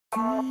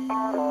I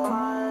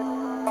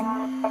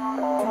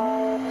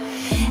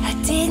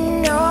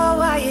didn't know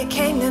why you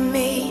came to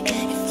me.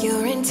 If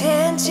your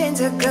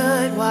intentions are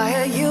good, why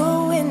are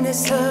you in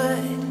this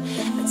hood?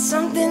 But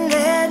something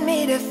led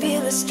me to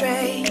feel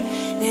astray.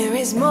 There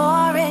is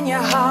more in your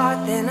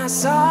heart than I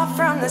saw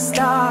from the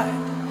start.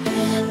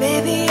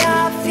 Baby,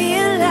 I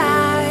feel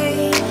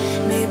like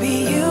maybe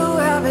you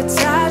have a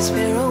touch,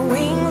 sparrow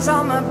wings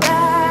on my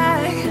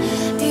back.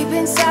 Deep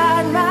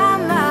inside my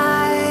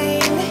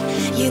mind,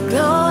 you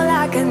glow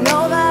like a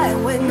nova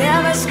and would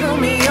never screw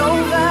me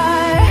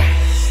over.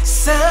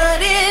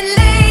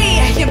 Suddenly,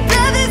 your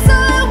breath is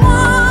all I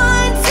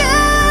want to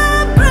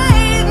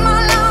breathe. My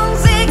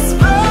lungs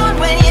explode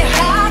when you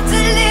have to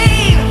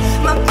leave.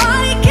 My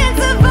body can't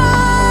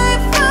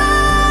survive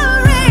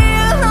for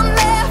real. I'm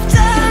left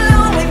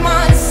alone with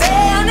my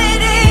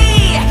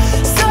insanity.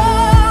 So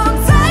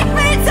take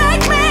me,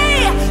 take me,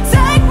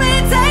 take me,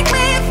 take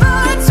me for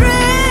a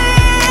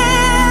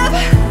trip.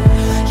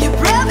 Your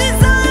breath is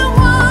all I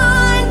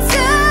want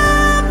to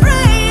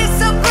breathe.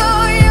 So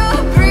blow your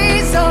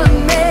breeze on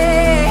me.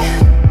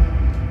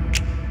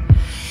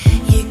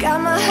 You got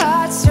my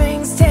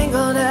heartstrings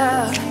tangled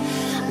up.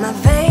 My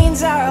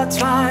veins are all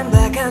twined,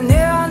 black out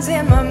neurons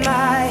in my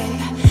mind.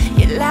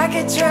 You're like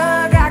a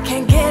drug, I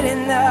can't get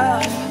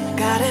enough.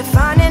 Gotta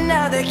find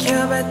another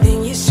cure, but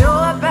then you show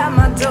up at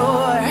my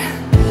door.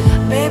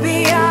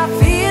 Baby, I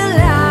feel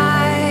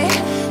like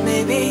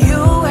maybe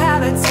you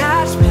have a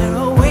touch,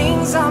 sparrow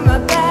wings on my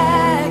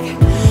back.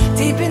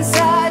 Deep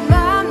inside